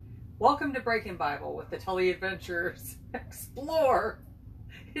Welcome to Breaking Bible with the Tully Adventurers. Explore!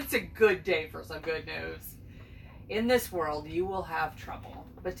 It's a good day for some good news. In this world, you will have trouble,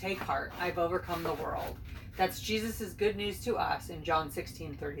 but take heart. I've overcome the world. That's Jesus' good news to us in John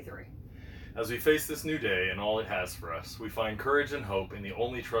 16:33. As we face this new day and all it has for us, we find courage and hope in the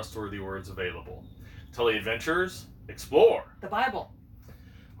only trustworthy words available. Tully Adventurers, explore! The Bible.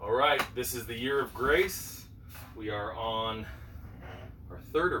 All right, this is the year of grace. We are on our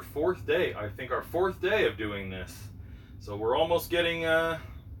third or fourth day. I think our fourth day of doing this. So we're almost getting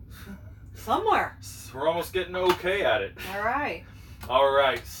Somewhere. we're almost getting okay at it. All right. All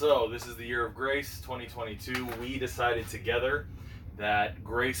right, so this is the year of grace 2022. We decided together that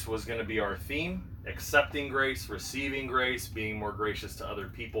grace was going to be our theme. Accepting grace, receiving grace, being more gracious to other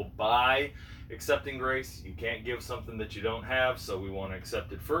people by accepting grace. You can't give something that you don't have, so we want to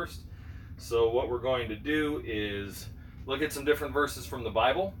accept it first. So what we're going to do is look at some different verses from the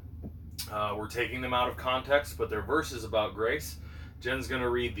Bible. We're taking them out of context, but they're verses about grace. Jen's going to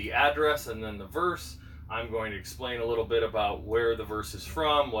read the address and then the verse. I'm going to explain a little bit about where the verse is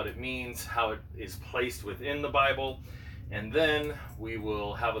from, what it means, how it is placed within the Bible, and then we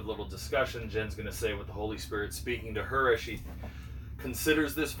will have a little discussion. Jen's going to say what the Holy Spirit's speaking to her as she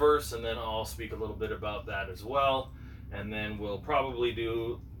considers this verse, and then I'll speak a little bit about that as well. And then we'll probably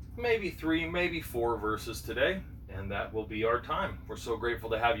do maybe 3, maybe 4 verses today, and that will be our time. We're so grateful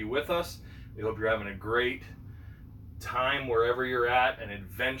to have you with us. We hope you're having a great time wherever you're at, an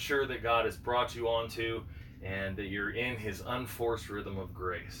adventure that God has brought you onto, and that you're in his unforced rhythm of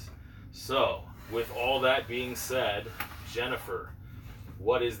grace. So, with all that being said, Jennifer,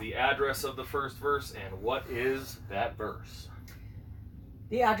 what is the address of the first verse, and what is that verse?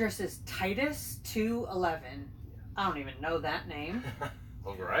 The address is Titus 2:11. I don't even know that name.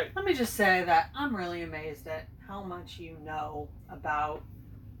 All right. Let me just say that I'm really amazed at how much you know about,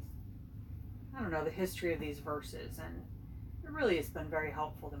 I don't know, the history of these verses, and it really has been very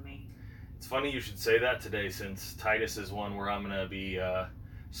helpful to me. It's funny you should say that today, since Titus is one where I'm going to be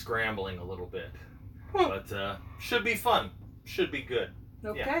scrambling a little bit. But should be fun. Should be good.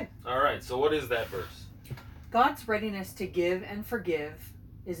 Okay. Yeah. All right, so what is that verse? God's readiness to give and forgive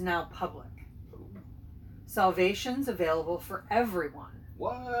is now public. Salvation's available for everyone.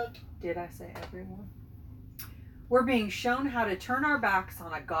 What? Did I say everyone? We're being shown how to turn our backs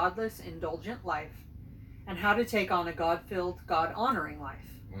on a godless, indulgent life and how to take on a God-filled, God-honoring life.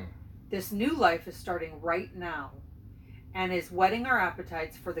 This new life is starting right now and is whetting our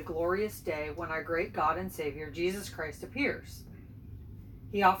appetites for the glorious day when our great God and Savior, Jesus Christ, appears.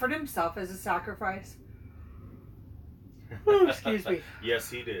 He offered himself as a sacrifice. Oh, excuse me. Yes,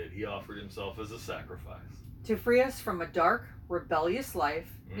 he did. He offered himself as a sacrifice. To free us from a dark, rebellious life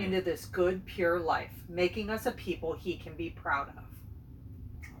into this good, pure life, making us a people he can be proud of.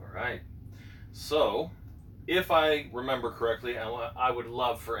 All right. So, if I remember correctly, I would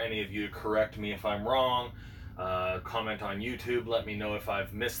love for any of you to correct me if I'm wrong. Comment on YouTube, let me know if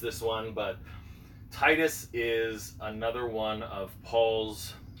I've missed this one, but Titus is another one of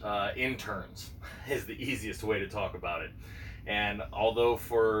Paul's interns, is the easiest way to talk about it. And although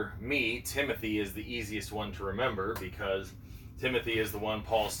for me, Timothy is the easiest one to remember, because Timothy is the one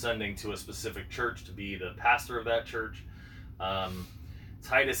Paul's sending to a specific church to be the pastor of that church,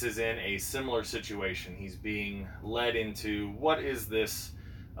 Titus is in a similar situation. He's being led into what is this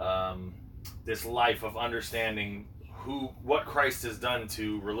this life of understanding what Christ has done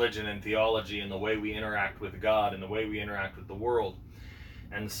to religion and theology and the way we interact with God and the way we interact with the world.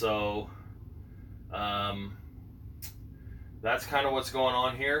 And so that's kind of what's going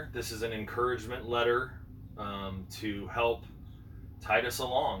on here. This is an encouragement letter to help Titus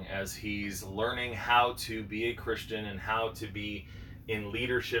along as he's learning how to be a Christian and how to be in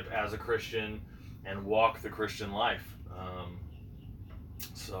leadership as a Christian and walk the Christian life.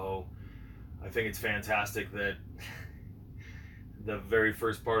 So I think it's fantastic that the very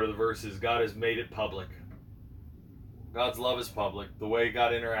first part of the verse is God has made it public. God's love is public. The way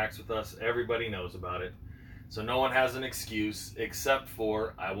God interacts with us, everybody knows about it. So no one has an excuse except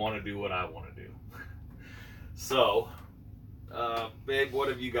for, I want to do what I want to do. So, babe, what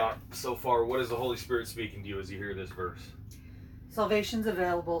have you got so far? What is the Holy Spirit speaking to you as you hear this verse? Salvation's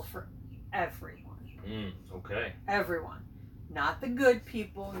available for everyone. Okay. Everyone. Not the good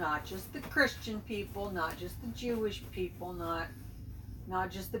people, not just the Christian people, not just the Jewish people, not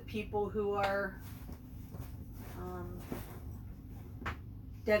just the people who are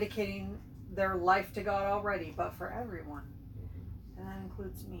dedicating their life to God already, but for everyone. And that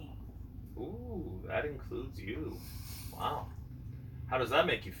includes me. Ooh, that includes you. Wow. How does that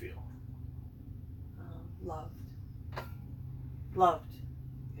make you feel? Loved. Loved.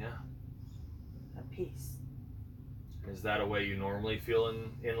 Yeah. peace. Is that a way you normally feel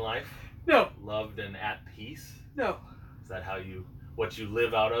in life? No. Loved and at peace? No. Is that what you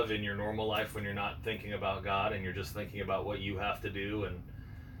live out of in your normal life when you're not thinking about God and you're just thinking about what you have to do and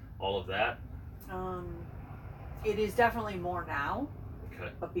all of that? It is definitely more now.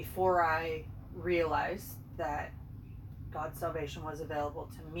 Okay. But before I realized that God's salvation was available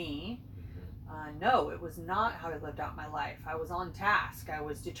to me, no, it was not how I lived out my life. I was on task. I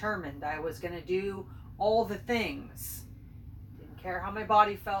was determined. I was going to do all the things. Didn't care how my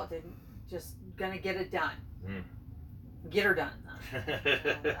body felt. Just going to get it done. Get her done.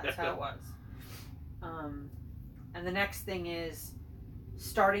 That's how it was. And the next thing is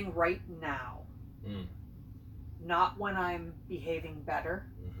starting right now. Not when I'm behaving better.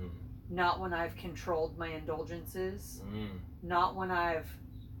 Not when I've controlled my indulgences. Not when I've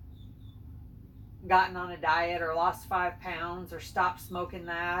gotten on a diet or lost 5 pounds or stopped smoking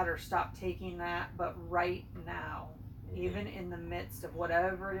that or stopped taking that, but right now, even in the midst of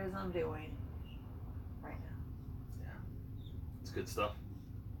whatever it is I'm doing right now. Yeah, it's good stuff.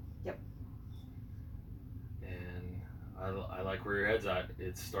 Yep. And I like where your head's at.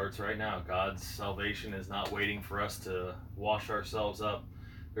 It starts right now. God's salvation is not waiting for us to wash ourselves up.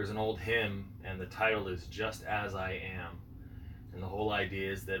 There's an old hymn, and the title is Just As I Am. And the whole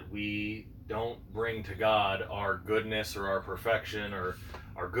idea is that we don't bring to God our goodness or our perfection or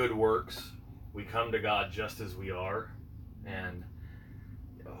our good works. We come to God just as we are. And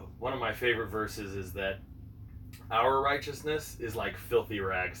one of my favorite verses is that our righteousness is like filthy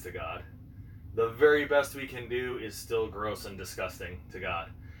rags to God. The very best we can do is still gross and disgusting to God.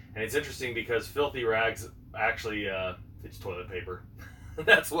 And it's interesting because filthy rags actually, it's toilet paper.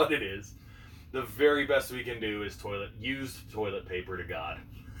 That's what it is. The very best we can do is used toilet paper to God.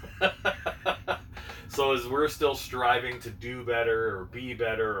 So as we're still striving to do better or be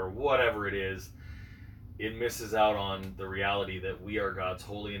better or whatever it is, it misses out on the reality that we are God's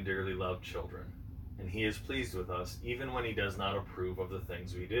holy and dearly loved children. And He is pleased with us even when He does not approve of the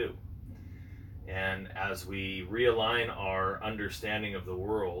things we do. And as we realign our understanding of the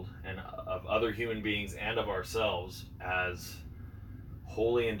world and of other human beings and of ourselves as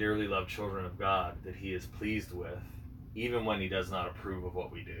holy and dearly loved children of God that He is pleased with, even when He does not approve of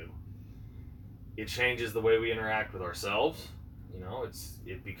what we do, it changes the way we interact with ourselves. You know,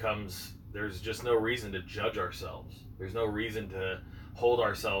 it becomes, there's just no reason to judge ourselves. There's no reason to hold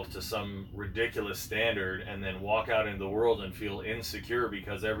ourselves to some ridiculous standard and then walk out into the world and feel insecure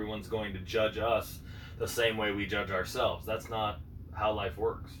because everyone's going to judge us the same way we judge ourselves. That's not how life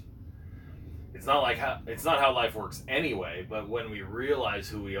works. It's not how life works anyway, but when we realize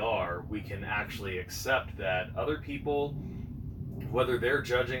who we are, we can actually accept that other people, whether they're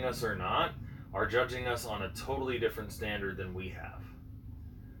judging us or not, are judging us on a totally different standard than we have.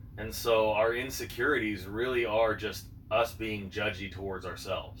 And so our insecurities really are just us being judgy towards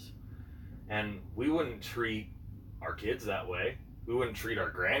ourselves. And we wouldn't treat our kids that way. We wouldn't treat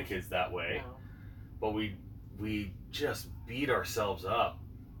our grandkids that way. No. But we just beat ourselves up,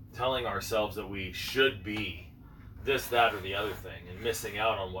 telling ourselves that we should be this, that, or the other thing, and missing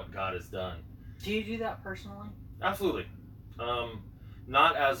out on what God has done. Do you do that personally? Absolutely.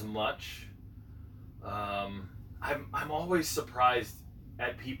 Not as much. I'm always surprised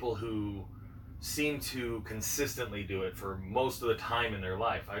at people who seem to consistently do it for most of the time in their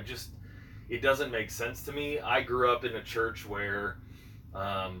life. It doesn't make sense to me. I grew up in a church where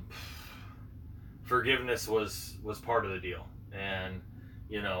forgiveness was part of the deal. And,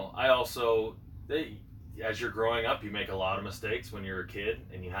 you know, as you're growing up, you make a lot of mistakes when you're a kid,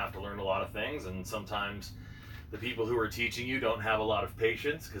 and you have to learn a lot of things. And sometimes the people who are teaching you don't have a lot of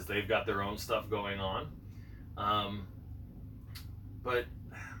patience because they've got their own stuff going on. But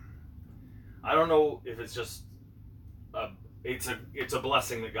I don't know if it's just it's a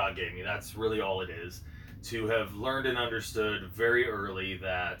blessing that God gave me. That's really all it is, to have learned and understood very early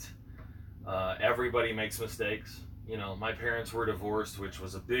that everybody makes mistakes. You know, my parents were divorced, which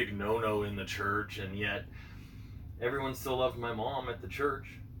was a big no-no in the church, and yet everyone still loved my mom at the church.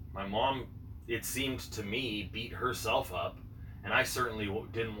 My mom, it seemed to me, beat herself up, and I certainly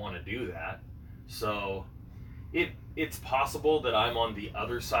didn't want to do that. So it's possible that I'm on the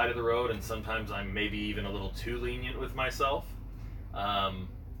other side of the road, and sometimes I'm maybe even a little too lenient with myself. But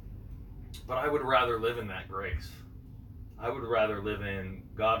I would rather live in that grace. I would rather live in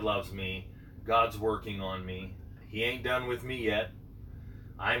God loves me, God's working on me. He ain't done with me yet.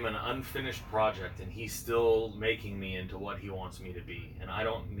 I'm an unfinished project, and He's still making me into what He wants me to be. And I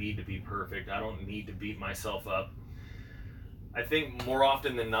don't need to be perfect. I don't need to beat myself up. I think more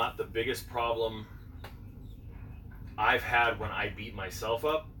often than not, the biggest problem I've had when I beat myself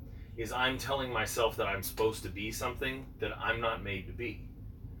up is I'm telling myself that I'm supposed to be something that I'm not made to be.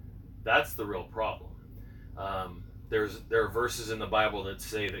 That's the real problem. There are verses in the Bible that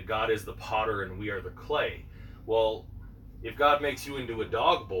say that God is the potter and we are the clay. Well, if God makes you into a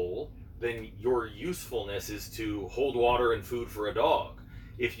dog bowl, then your usefulness is to hold water and food for a dog.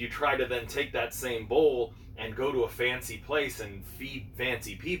 If you try to then take that same bowl and go to a fancy place and feed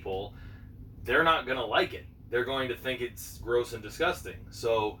fancy people, they're not going to like it. They're going to think it's gross and disgusting.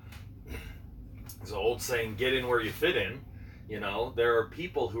 So, it's an old saying, get in where you fit in. You know, there are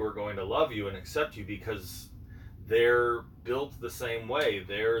people who are going to love you and accept you because they're built the same way.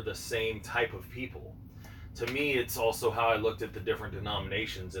 They're the same type of people. To me, it's also how I looked at the different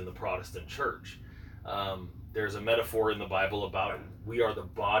denominations in the Protestant church. There's a metaphor in the Bible about we are the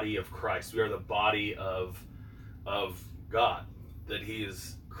body of Christ. We are the body of God that He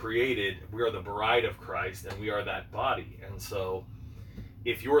has created. We are the bride of Christ, and we are that body. And so,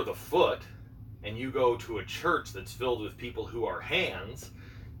 if you're the foot and you go to a church that's filled with people who are hands,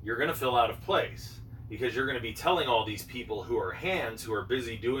 you're going to feel out of place. Because you're going to be telling all these people who are hands, who are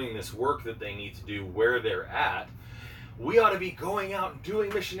busy doing this work that they need to do where they're at, we ought to be going out and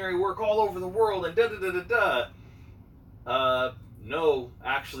doing missionary work all over the world and da-da-da-da-da. No,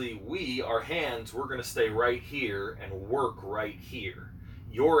 actually, we are hands. We're going to stay right here and work right here.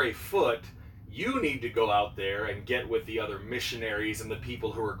 You're a foot. You need to go out there and get with the other missionaries and the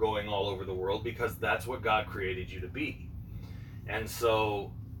people who are going all over the world, because that's what God created you to be. And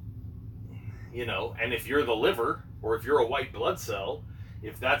so, you know, and if you're the liver or if you're a white blood cell,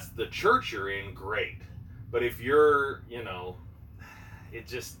 if that's the church you're in, great. But if you're, you know,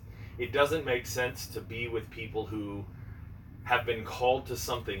 it doesn't make sense to be with people who have been called to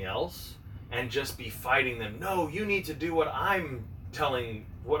something else and just be fighting them. No, you need to do what I'm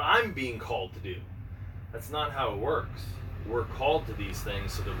being called to do. That's not how it works. We're called to these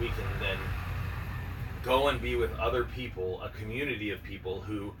things so that we can then go and be with other people, a community of people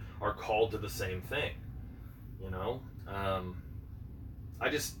who are called to the same thing. You know,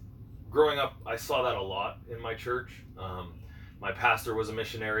 growing up, I saw that a lot in my church. My pastor was a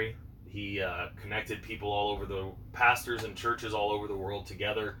missionary. He connected people all over pastors and churches all over the world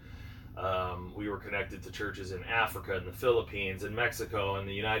together. We were connected to churches in Africa and the Philippines and Mexico and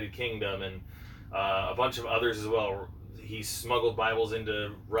the United Kingdom and a bunch of others as well. He smuggled Bibles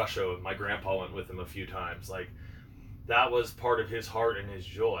into Russia. My grandpa went with him a few times. Like, that was part of his heart and his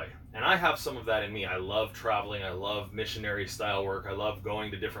joy. And I have some of that in me. I love traveling. I love missionary style work. I love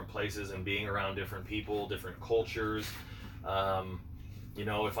going to different places and being around different people, different cultures. You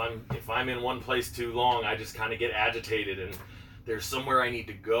know, if I'm in one place too long, I just kind of get agitated, and there's somewhere I need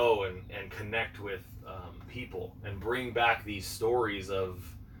to go and connect with people and bring back these stories of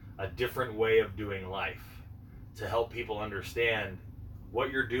a different way of doing life to help people understand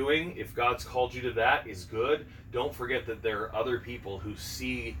what you're doing. If God's called you to that, is good. Don't forget that there are other people who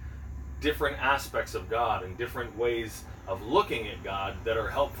see different aspects of God and different ways of looking at God that are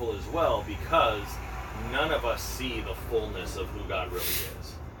helpful as well, because none of us see the fullness of who God really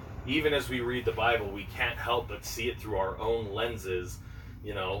is. Even as we read the Bible, we can't help but see it through our own lenses.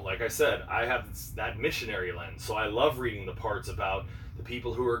 You know, like I said, I have that missionary lens, so I love reading the parts about the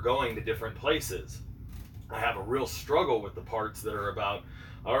people who are going to different places. I have a real struggle with the parts that are about,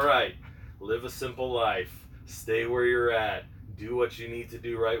 all right, live a simple life, stay where you're at, do what you need to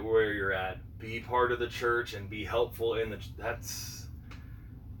do right where you're at, be part of the church and be helpful in that's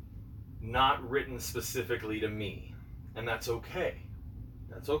not written specifically to me, and that's okay.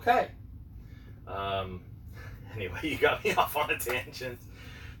 That's okay. Anyway, you got me off on a tangent.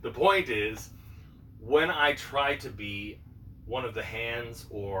 The point is, when I try to be one of the hands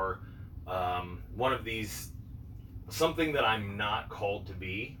or one of these, something that I'm not called to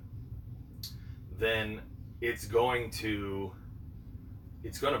be, then it's going to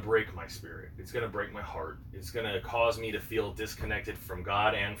break my spirit. It's going to break my heart. It's going to cause me to feel disconnected from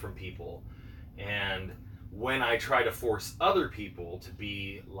God and from people. And when I try to force other people to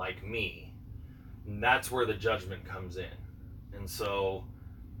be like me, that's where the judgment comes in. And so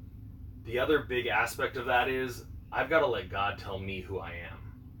the other big aspect of that is I've got to let God tell me who I am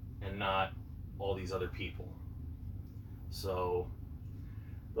and not all these other people. So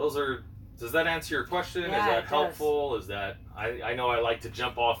does that answer your question? Yeah, is that helpful? Is that, I know I like to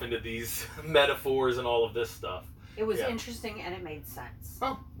jump off into these metaphors and all of this stuff. It was interesting and it made sense.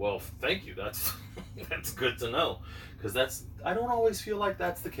 Oh, well, thank you. That's good to know, because I don't always feel like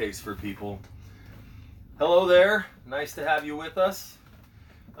that's the case for people. Hello there. Nice to have you with us.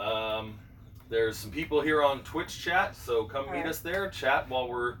 There's some people here on Twitch chat, so come meet us there. Chat while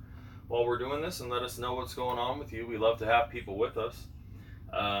we're doing this and let us know what's going on with you. We love to have people with us.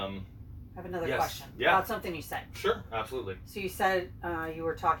 I have another Yes. question Yeah. about something you said. Sure, absolutely. So you said you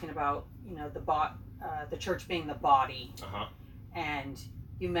were talking about, you know, the church being the body, and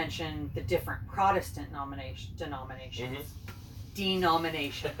you mentioned the different Protestant denominations, denominations,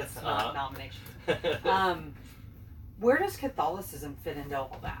 not nominations. Where does Catholicism fit into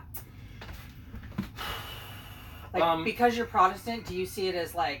all that? Like, because you're Protestant, do you see it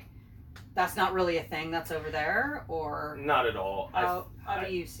as like that's not really a thing that's over there, or not at all? How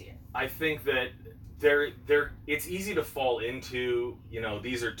do you see it? I think that it's easy to fall into, you know,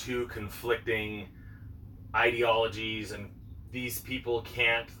 these are two conflicting ideologies and these people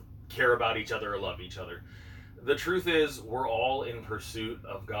can't care about each other or love each other. The truth is, we're all in pursuit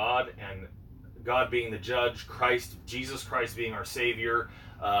of God, and God being the judge, Jesus Christ being our Savior,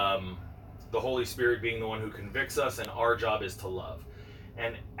 the Holy Spirit being the one who convicts us, and our job is to love.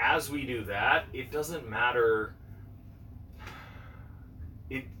 And as we do that, it doesn't matter.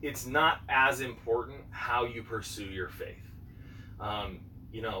 It's not as important how you pursue your faith.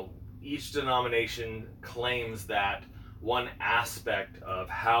 You know, each denomination claims that one aspect of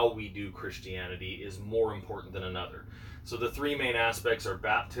how we do Christianity is more important than another. So the three main aspects are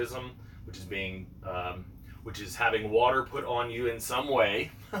baptism, which is having water put on you in some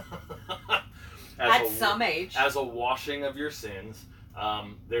way at some age as a washing of your sins.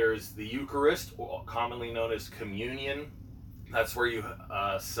 There's the Eucharist, commonly known as communion. That's where you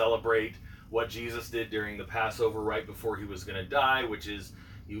celebrate what Jesus did during the Passover right before he was going to die, which is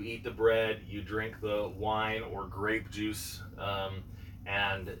you eat the bread, you drink the wine or grape juice,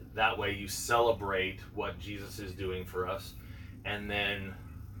 and that way you celebrate what Jesus is doing for us. And then,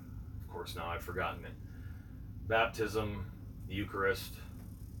 of course, now I've forgotten it. Baptism, the Eucharist,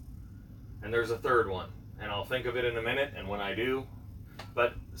 and there's a third one, and I'll think of it in a minute, and when I do.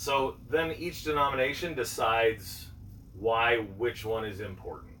 But so then each denomination decides which one is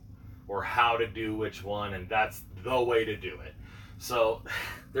important or how to do which one, and that's the way to do it. So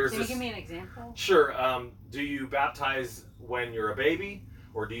there's Can you give me an example? Sure. Do you baptize when you're a baby,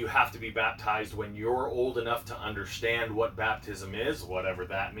 or do you have to be baptized when you're old enough to understand what baptism is, whatever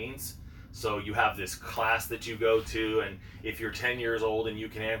that means? So you have this class that you go to, and if you're 10 years old and you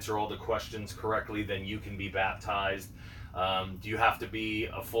can answer all the questions correctly, then you can be baptized. Do you have to be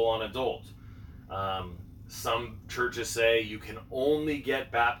a full-on adult? Some churches say you can only get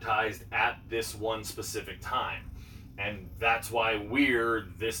baptized at this one specific time, and that's why we're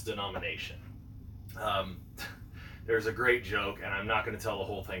this denomination. There's a great joke, and I'm not going to tell the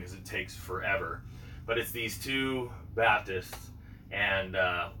whole thing because it takes forever, but it's these two Baptists, and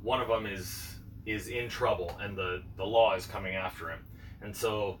one of them is in trouble, and the law is coming after him, and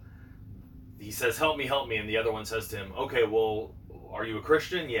so he says, help me, and the other one says to him, okay, well, are you a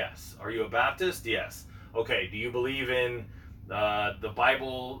Christian? Yes. Are you a Baptist? Yes. Okay, do you believe in the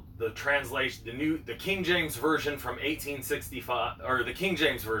Bible, the translation, the King James Version from 1865, or the King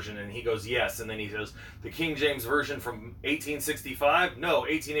James Version? And he goes, yes. And then he says, the King James Version from 1865? No,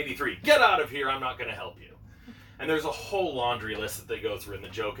 1883. Get out of here, I'm not going to help you. And there's a whole laundry list that they go through in the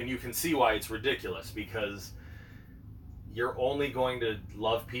joke, and you can see why it's ridiculous, because you're only going to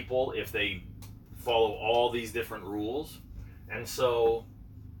love people if they follow all these different rules. And so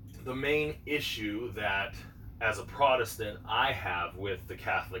the main issue that, as a Protestant, I have with the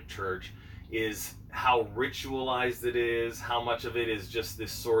Catholic Church is how ritualized it is, how much of it is just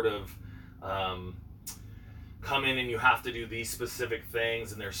this sort of come in and you have to do these specific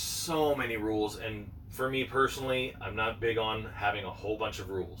things, and there's so many rules. And for me personally, I'm not big on having a whole bunch of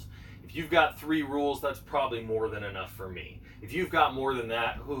rules. If you've got 3 rules, that's probably more than enough for me. If you've got more than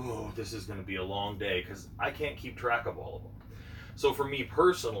that, ooh, this is going to be a long day because I can't keep track of all of them. So for me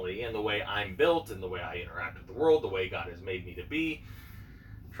personally, and the way I'm built and the way I interact with the world, the way God has made me to be,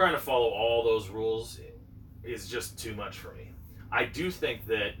 trying to follow all those rules is just too much for me. I do think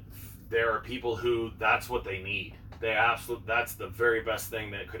that there are people who that's what they need. That's the very best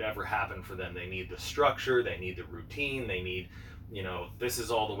thing that could ever happen for them. They need the structure, they need the routine, they need, this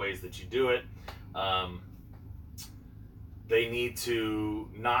is all the ways that you do it. They need to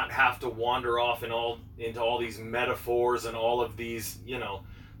not have to wander off into all these metaphors and all of these,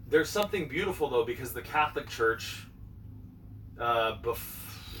 There's something beautiful, though, because the Catholic Church, all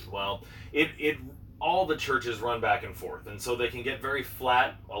the churches run back and forth, and so they can get very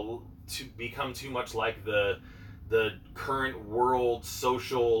flat, to become too much like the current world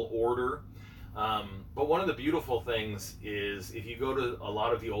social order. But one of the beautiful things is if you go to a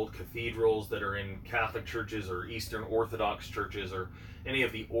lot of the old cathedrals that are in Catholic churches or Eastern Orthodox churches or any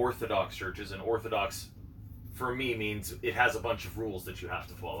of the Orthodox churches, and Orthodox for me means it has a bunch of rules that you have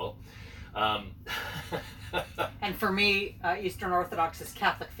to follow. Um, And for me, Eastern Orthodox is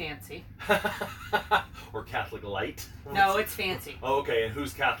Catholic fancy. or Catholic light. No, it's fancy. Oh, okay, and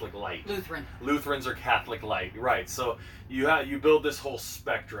who's Catholic light? Lutheran. Lutherans are Catholic light, right? So you build this whole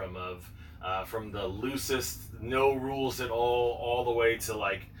spectrum of from the loosest, no rules at all the way to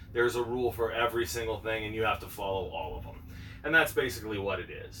like there's a rule for every single thing, and you have to follow all of them. And that's basically what it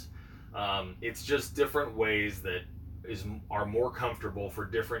is. It's just different ways that are more comfortable for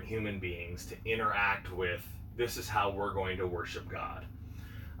different human beings to interact with. This is how we're going to worship God.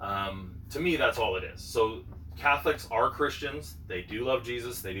 To me, that's all it is. So Catholics are Christians. They do love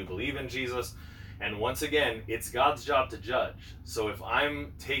Jesus. They do believe in Jesus. And once again, it's God's job to judge. So if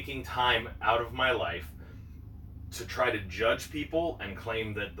I'm taking time out of my life to try to judge people and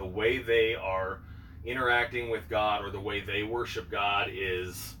claim that the way they are interacting with God or the way they worship God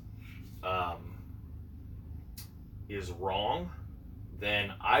is wrong,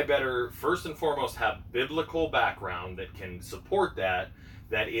 then I better first and foremost have biblical background that can support that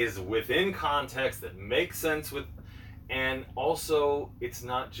is within context, that makes sense with, and also it's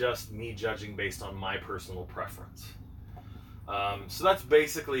not just me judging based on my personal preference. So that's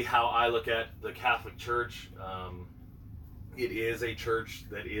basically how I look at the Catholic Church. It is a church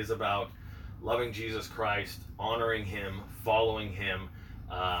that is about loving Jesus Christ, honoring Him, following Him.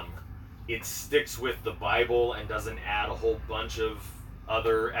 It sticks with the Bible and doesn't add a whole bunch of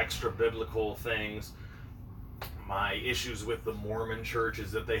other extra biblical things. My issues with the Mormon Church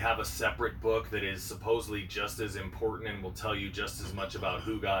is that they have a separate book that is supposedly just as important and will tell you just as much about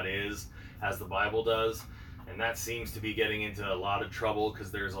who God is as the Bible does. And that seems to be getting into a lot of trouble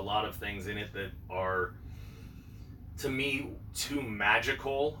because there's a lot of things in it that are, to me, too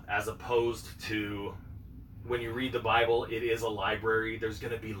magical, as opposed to when you read the Bible, it is a library. There's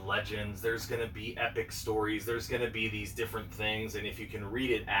going to be legends. There's going to be epic stories. There's going to be these different things. And if you can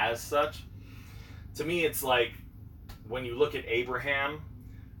read it as such, to me, it's like when you look at Abraham,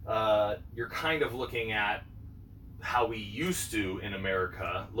 you're kind of looking at how we used to in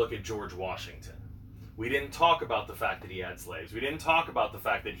America look at George Washington. We didn't talk about the fact that he had slaves. We didn't talk about the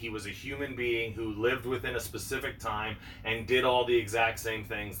fact that he was a human being who lived within a specific time and did all the exact same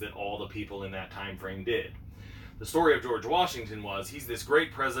things that all the people in that time frame did. The story of George Washington was he's this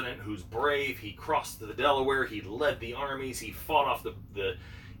great president who's brave. He crossed the Delaware. He led the armies. He fought off the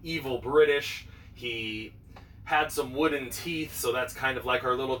evil British. He had some wooden teeth, so that's kind of like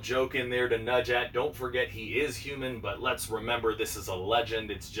our little joke in there to nudge at. Don't forget he is human, but let's remember this is a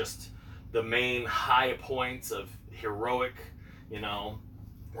legend. It's just the main high points of heroic,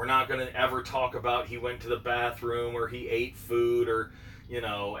 We're not going to ever talk about he went to the bathroom or he ate food or,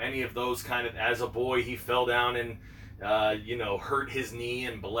 any of those kind of, as a boy he fell down and, hurt his knee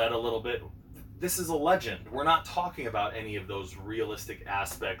and bled a little bit. This is a legend. We're not talking about any of those realistic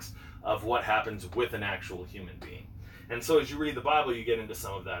aspects of what happens with an actual human being. And so as you read the Bible, you get into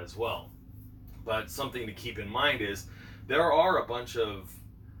some of that as well. But something to keep in mind is there are a bunch of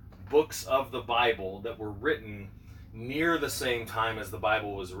books of the Bible that were written near the same time as the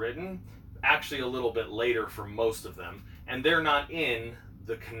Bible was written, actually a little bit later for most of them, and they're not in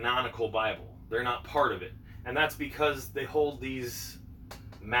the canonical Bible. They're not part of it. And that's because they hold these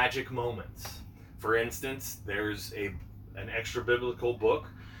magic moments. For instance, there's an extra biblical book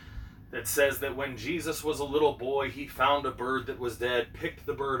that says that when Jesus was a little boy, he found a bird that was dead, picked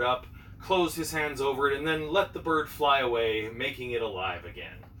the bird up, closed his hands over it, and then let the bird fly away, making it alive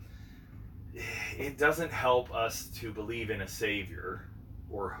again. It doesn't help us to believe in a Savior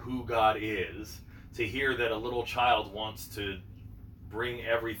or who God is to hear that a little child wants to bring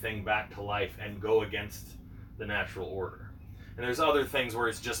everything back to life and go against the natural order. And there's other things where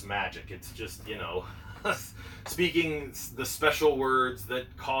it's just magic. It's just, speaking the special words that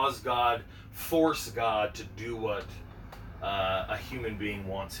force God to do what a human being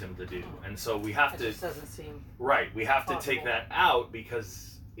wants him to do. And so we have to... It just doesn't seem right, we have possible. to take that out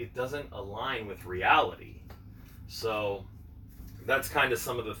because it doesn't align with reality. So that's kind of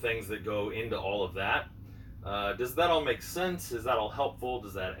some of the things that go into all of that. Does that all make sense? Is that all helpful?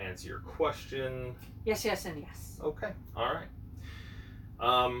 Does that answer your question? Yes, yes, and yes. Okay, all right.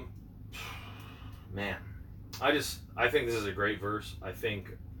 Man, I think this is a great verse.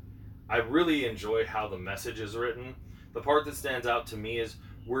 I really enjoy how the Message is written. The part that stands out to me is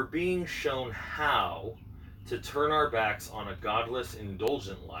we're being shown how to turn our backs on a godless,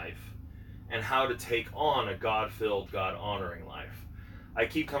 indulgent life and how to take on a God-filled, God-honoring life. I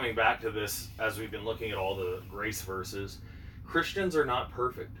keep coming back to this as we've been looking at all the grace verses. Christians are not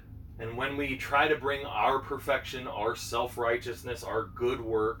perfect. And when we try to bring our perfection, our self-righteousness, our good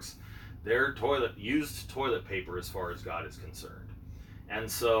works, they're used toilet paper as far as God is concerned. And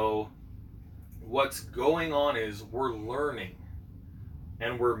so what's going on is we're learning.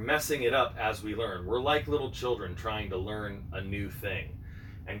 And we're messing it up as we learn. We're like little children trying to learn a new thing.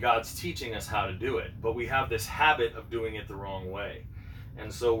 And God's teaching us how to do it. But we have this habit of doing it the wrong way.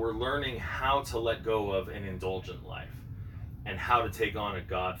 And so we're learning how to let go of an indulgent life and how to take on a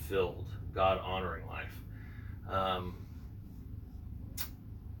God-filled, God-honoring life.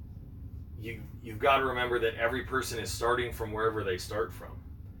 You've got to remember that every person is starting from wherever they start from.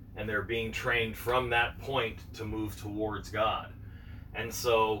 And they're being trained from that point to move towards God. And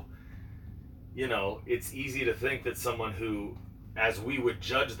so, you know, it's easy to think that someone who, as we would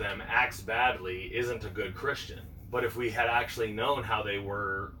judge them, acts badly isn't a good Christian. But if we had actually known how they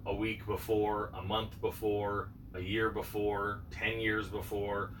were a week before, a month before, a year before, 10 years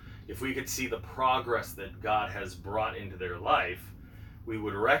before, if we could see the progress that God has brought into their life, we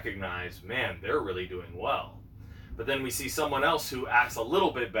would recognize, man, they're really doing well. But then we see someone else who acts a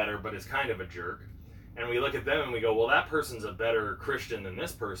little bit better but is kind of a jerk. And we look at them and we go, well, that person's a better Christian than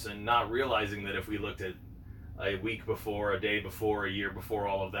this person, not realizing that if we looked at a week before, a day before, a year before,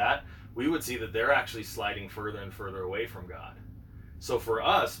 all of that, we would see that they're actually sliding further and further away from God. So for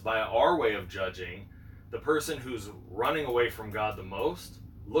us, by our way of judging, the person who's running away from God the most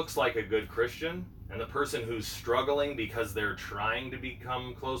looks like a good Christian, and the person who's struggling because they're trying to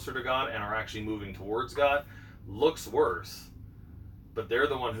become closer to God and are actually moving towards God looks worse. But they're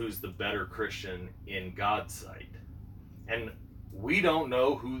the one who's the better Christian in God's sight. And we don't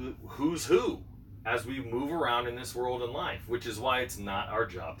know who's who as we move around in this world and life, which is why it's not our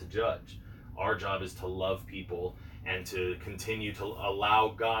job to judge. Our job is to love people and to continue to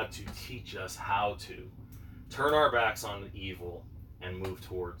allow God to teach us how to turn our backs on evil and move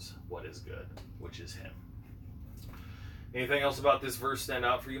towards what is good, which is Him. Anything else about this verse stand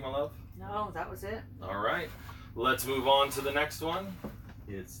out for you, my love? No, that was it. All right. Let's move on to the next one.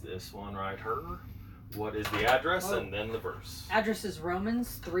 It's this one right here. What is the address and then the verse? Address is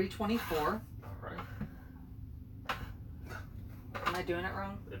Romans 3:24. All right. Am I doing it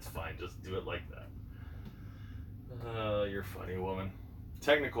wrong? It's fine. Just do it like that. You're funny, woman.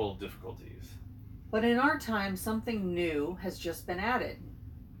 Technical difficulties. But in our time, something new has just been added.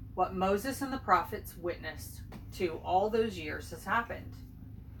 What Moses and the prophets witnessed to all those years has happened.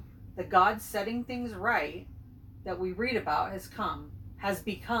 The God setting things right that we read about has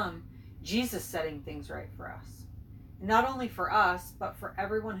become Jesus setting things right for us. And not only for us, but for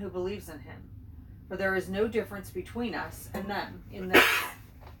everyone who believes in Him. For there is no difference between us and them in this.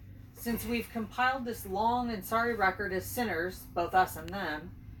 Since we've compiled this long and sorry record as sinners, both us and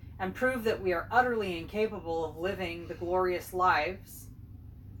them, and prove that we are utterly incapable of living the glorious lives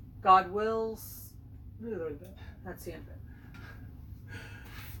God wills. That's the end of it.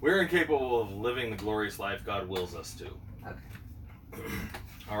 We're incapable of living the glorious life God wills us to. Okay.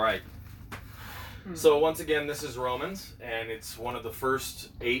 All right. So once again, this is Romans, and it's one of the first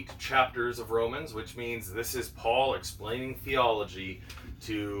 8 chapters of Romans, which means this is Paul explaining theology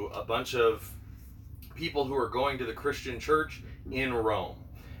to a bunch of people who are going to the Christian church in Rome.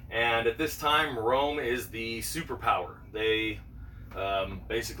 And at this time, Rome is the superpower. They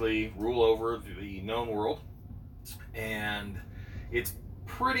basically rule over the known world, and it's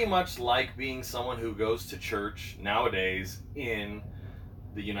pretty much like being someone who goes to church nowadays in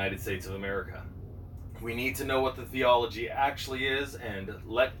the United States of America. We need to know what the theology actually is and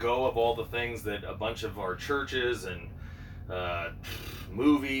let go of all the things that a bunch of our churches and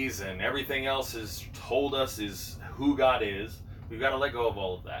movies and everything else has told us is who God is. We've got to let go of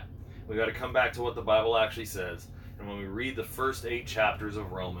all of that. We've got to come back to what the Bible actually says. And when we read the first 8 chapters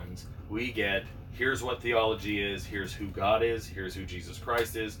of Romans, we get, here's what theology is, here's who God is, here's who Jesus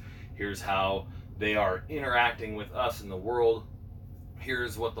Christ is, here's how they are interacting with us in the world,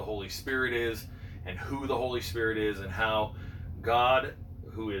 here's what the Holy Spirit is, and who the Holy Spirit is, and how God,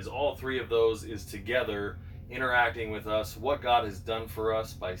 who is all 3 of those, is together interacting with us, what God has done for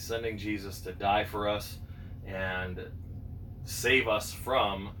us by sending Jesus to die for us and save us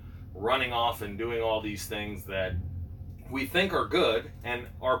from running off and doing all these things that we think are good and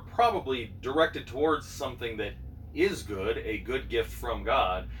are probably directed towards something that is good, a good gift from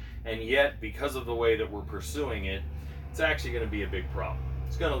God, and yet because of the way that we're pursuing it, it's actually going to be a big problem.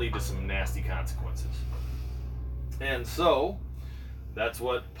 It's going to lead to some nasty consequences. And so that's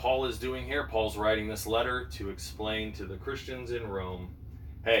what Paul is doing here. Paul's writing this letter to explain to the Christians in Rome,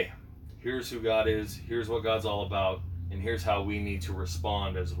 hey, here's who God is, here's what God's all about, and here's how we need to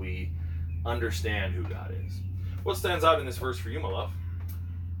respond as we understand who God is. What stands out in this verse for you, my love?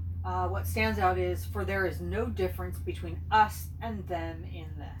 What stands out is, for there is no difference between us and them in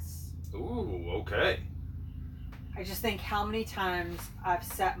this. Ooh, okay. I just think how many times I've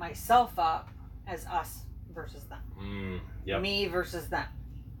set myself up as us versus them. Yep. Me versus them.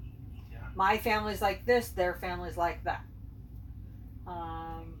 Yeah. My family's like this, their family's like that.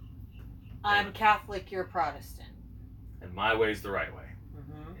 I'm Catholic, you're Protestant. And my way's the right way.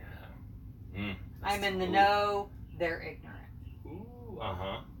 Yeah. I'm in the know, they're ignorant. Ooh,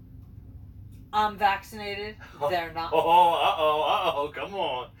 I'm vaccinated, they're not. Come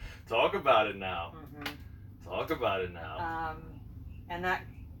on. Talk about it now. Talk about it now. And that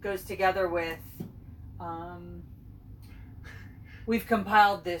goes together with, we've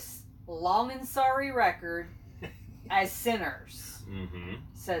compiled this long and sorry record as sinners.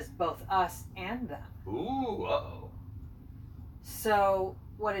 Says both us and them. Ooh, So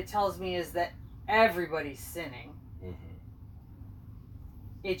what it tells me is that everybody's sinning.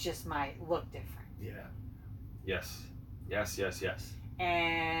 It just might look different. Yeah. Yes. Yes.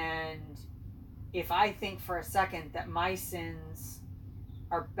 And if I think for a second that my sins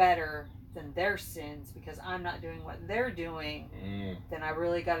are better than their sins because I'm not doing what they're doing, then I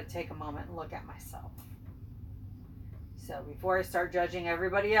really got to take a moment and look at myself. So before I start judging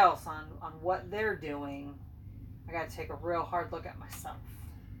everybody else on what they're doing, I got to take a real hard look at myself.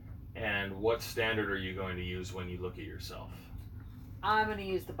 And what standard are you going to use when you look at yourself? I'm going to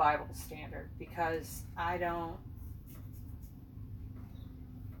use the Bible standard because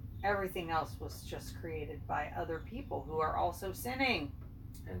everything else was just created by other people who are also sinning.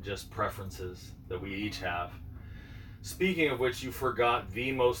 And just preferences that we each have. Speaking of which, you forgot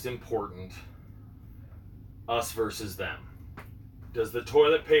the most important, us versus them. Does the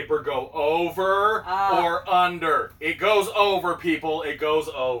toilet paper go over or under? It goes over, people. It goes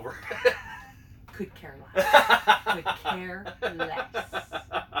over. Could care less. Could care less.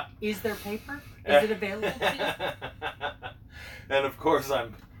 Is there paper? Is it available to you? And of course,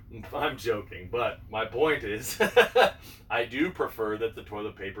 I'm joking, but my point is, I do prefer that the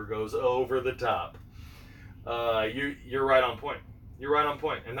toilet paper goes over the top. You're right on point. You're right on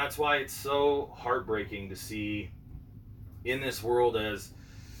point, and that's why it's so heartbreaking to see in this world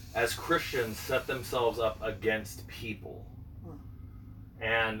as Christians set themselves up against people.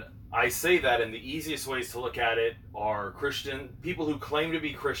 And I say that, and the easiest ways to look at it are people who claim to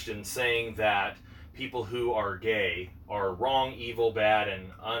be Christians saying that people who are gay are wrong, evil, bad,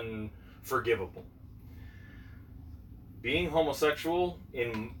 and unforgivable. Being homosexual,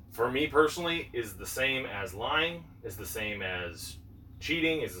 for me personally, is the same as lying, is the same as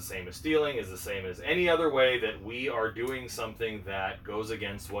cheating, is the same as stealing, is the same as any other way that we are doing something that goes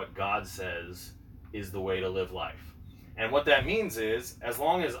against what God says is the way to live life. And what that means is, as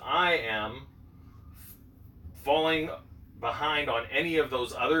long as I am falling behind on any of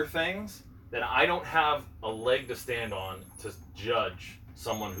those other things, then I don't have a leg to stand on to judge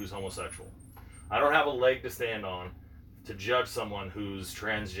someone who's homosexual. I don't have a leg to stand on to judge someone who's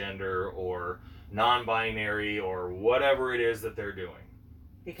transgender or non-binary or whatever it is that they're doing.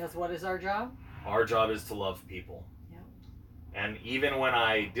 Because what is our job? Our job is to love people. Yep. And even when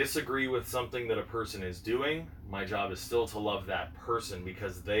I disagree with something that a person is doing, my job is still to love that person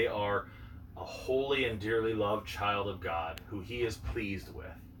because they are a holy and dearly loved child of God who He is pleased with,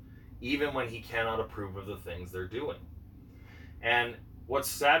 even when He cannot approve of the things they're doing. And what's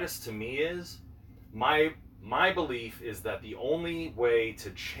saddest to me is my belief is that the only way to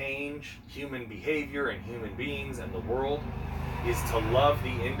change human behavior and human beings and the world is to love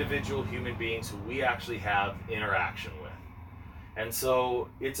the individual human beings who we actually have interaction with. And so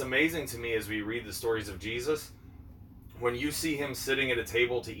it's amazing to me as we read the stories of Jesus, when you see Him sitting at a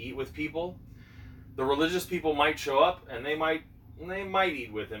table to eat with people, the religious people might show up and they might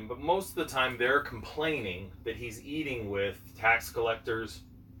eat with Him, but most of the time they're complaining that He's eating with tax collectors,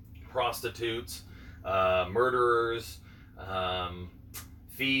 prostitutes, murderers,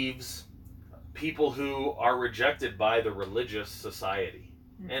 thieves, people who are rejected by the religious society,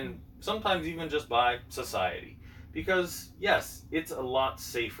 and sometimes even just by society. Because yes, it's a lot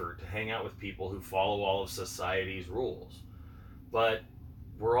safer to hang out with people who follow all of society's rules, but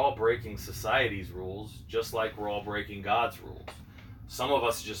we're all breaking society's rules just like we're all breaking God's rules. Some of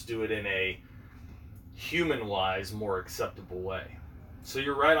us just do it in a human-wise, more acceptable way. So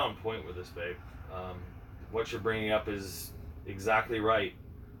you're right on point with this, babe. What you're bringing up is exactly right.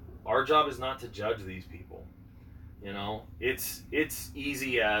 Our job is not to judge these people. You know, it's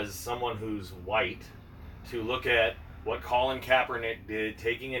easy as someone who's white to look at what Colin Kaepernick did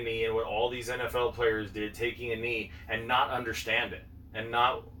taking a knee and what all these NFL players did taking a knee and not understand it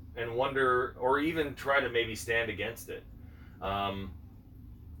and wonder or even try to maybe stand against it.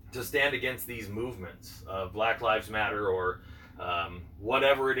 To stand against these movements of Black Lives Matter or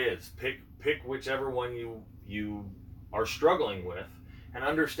whatever it is. Pick whichever one you are struggling with and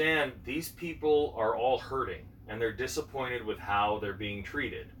understand these people are all hurting and they're disappointed with how they're being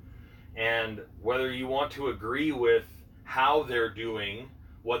treated. And whether you want to agree with how they're doing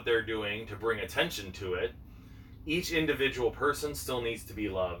what they're doing to bring attention to it, each individual person still needs to be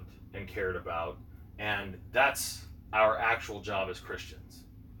loved and cared about. And that's our actual job as Christians.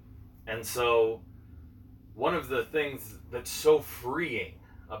 And so one of the things that's so freeing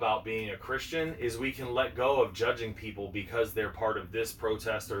about being a Christian is we can let go of judging people because they're part of this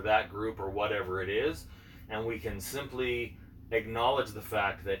protest or that group or whatever it is. And we can simply acknowledge the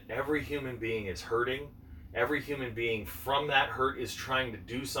fact that every human being is hurting. Every human being from that hurt is trying to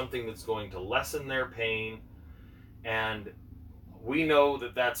do something that's going to lessen their pain. And we know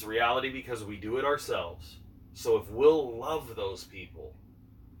that that's reality because we do it ourselves. So if we'll love those people,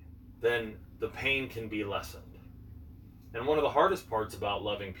 then the pain can be lessened. And one of the hardest parts about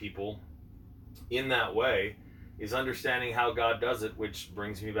loving people in that way is understanding how God does it, which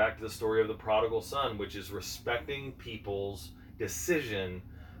brings me back to the story of the prodigal son, which is respecting people's decision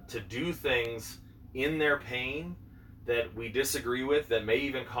to do things in their pain that we disagree with, that may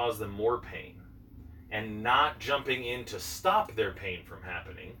even cause them more pain, and not jumping in to stop their pain from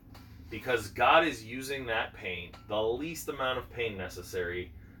happening, because God is using that pain, the least amount of pain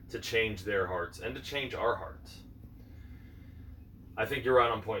necessary, to change their hearts and to change our hearts. I think you're right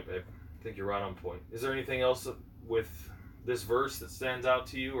on point, babe. I think you're right on point. Is there anything else with this verse that stands out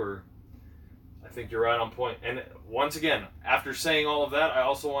to you? Or I think you're right on point. And once again, after saying all of that, I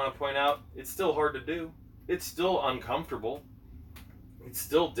also want to point out it's still hard to do. It's still uncomfortable. It's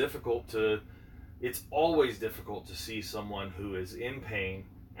still difficult to... It's always difficult to see someone who is in pain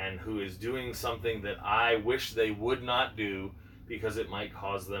and who is doing something that I wish they would not do because it might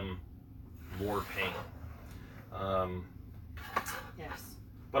cause them more pain. Yes.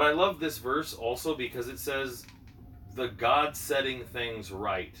 But I love this verse also because it says the God setting things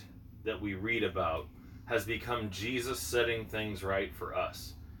right that we read about has become Jesus setting things right for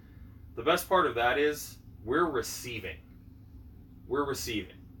us. The best part of that is we're receiving. We're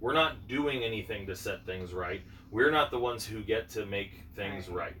receiving. We're not doing anything to set things right. We're not the ones who get to make things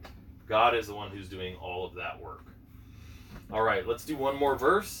right. God is the one who's doing all of that work. All right, let's do one more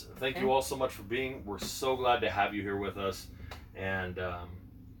verse. Thank you all so much for being. We're so glad to have you here with us. And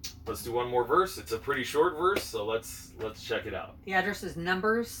let's do one more verse. It's a pretty short verse, so let's check it out. The address is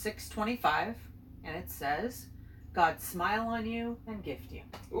Numbers 6:25, and it says, "God smile on you and gift you."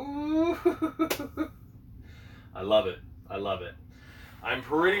 Ooh, I love it. I love it. I'm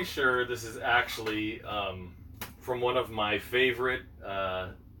pretty sure this is actually from one of my favorite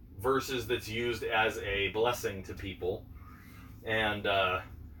verses that's used as a blessing to people. And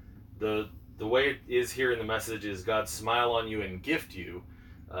the way it is here in the message is God smile on you and gift you.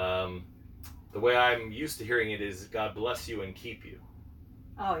 The way I'm used to hearing it is God bless you and keep you.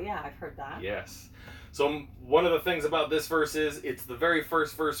 Oh yeah, I've heard that. Yes. So one of the things about this verse is it's the very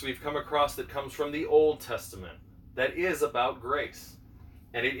first verse we've come across that comes from the Old Testament that is about grace.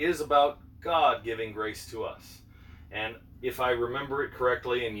 And it is about God giving grace to us. And if I remember it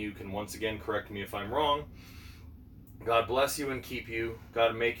correctly, and you can once again correct me if I'm wrong, God bless you and keep you.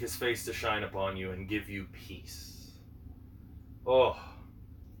 God make his face to shine upon you and give you peace. Oh.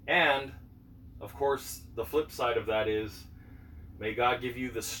 And, of course, the flip side of that is, may God give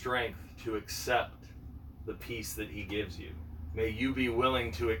you the strength to accept the peace that he gives you. May you be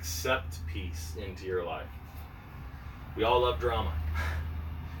willing to accept peace into your life. We all love drama.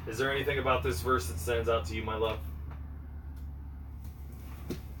 Is there anything about this verse that stands out to you, my love?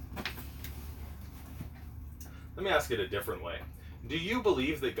 Let me ask it a different way. Do you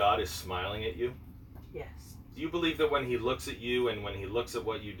believe that God is smiling at you? Yes. Do you believe that when he looks at you and when he looks at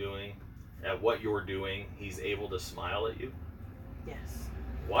what you're doing, he's able to smile at you? Yes.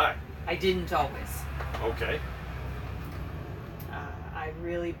 Why? I didn't always. Okay. I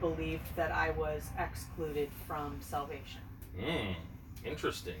really believed that I was excluded from salvation.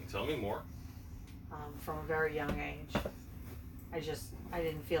 Interesting. Tell me more. From a very young age. I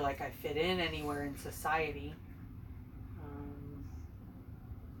didn't feel like I fit in anywhere in society.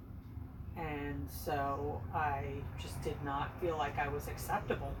 And so I just did not feel like I was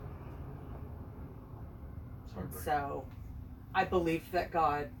acceptable. And so I believed that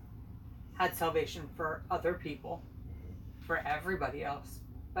God had salvation for other people, for everybody else,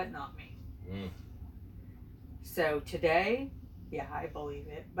 but not me. So today, yeah, I believe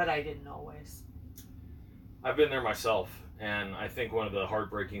it, but I didn't always. I've been there myself, and I think one of the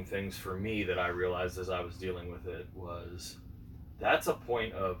heartbreaking things for me that I realized as I was dealing with it was that's a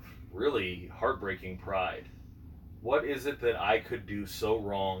point of really heartbreaking pride. What is it that I could do so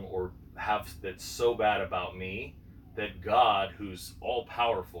wrong or have that's so bad about me that God, who's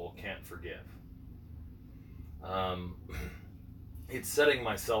all-powerful, can't forgive. It's setting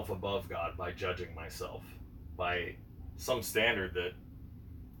myself above God by judging myself by some standard that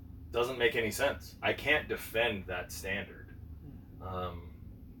doesn't make any sense. I can't defend that standard.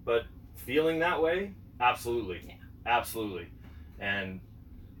 But feeling that way, absolutely. Yeah. Absolutely. And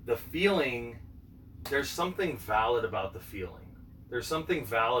the feeling, there's something valid about the feeling. There's something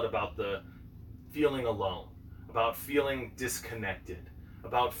valid about the feeling alone, about feeling disconnected,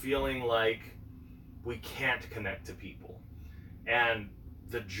 about feeling like we can't connect to people. And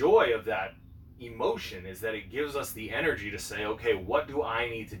the joy of that emotion is that it gives us the energy to say, okay, what do I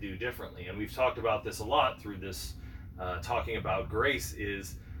need to do differently? And we've talked about this a lot through this talking about grace,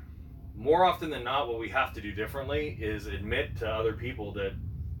 is more often than not what we have to do differently is admit to other people that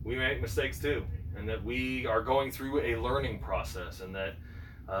we make mistakes too, and that we are going through a learning process, and that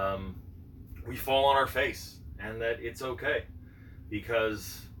we fall on our face, and that it's okay.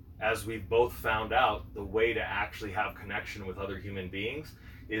 Because as we've both found out, the way to actually have connection with other human beings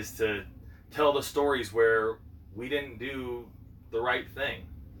is to tell the stories where we didn't do the right thing,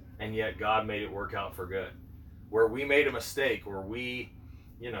 and yet God made it work out for good. Where we made a mistake, or we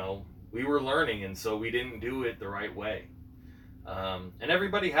were learning, and so we didn't do it the right way. And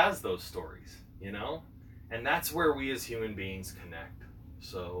everybody has those stories, and that's where we as human beings connect.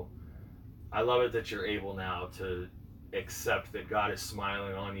 So I love it that you're able now to accept that God is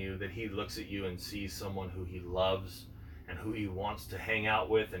smiling on you, that he looks at you and sees someone who he loves and who he wants to hang out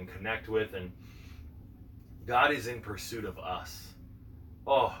with and connect with, and God is in pursuit of us.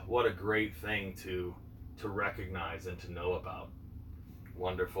 Oh, what a great thing to recognize and to know about.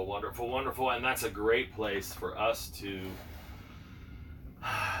 Wonderful, wonderful, wonderful. And that's a great place for us to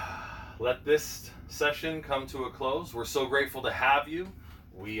let this session come to a close. We're so grateful to have you.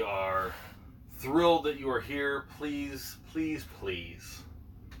 We are thrilled that you are here. Please, please, please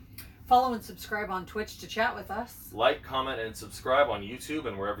follow and subscribe on Twitch to chat with us. Like, comment, and subscribe on YouTube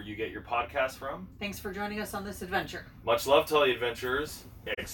and wherever you get your podcasts from. Thanks for joining us on this adventure. Much love to all the adventurers.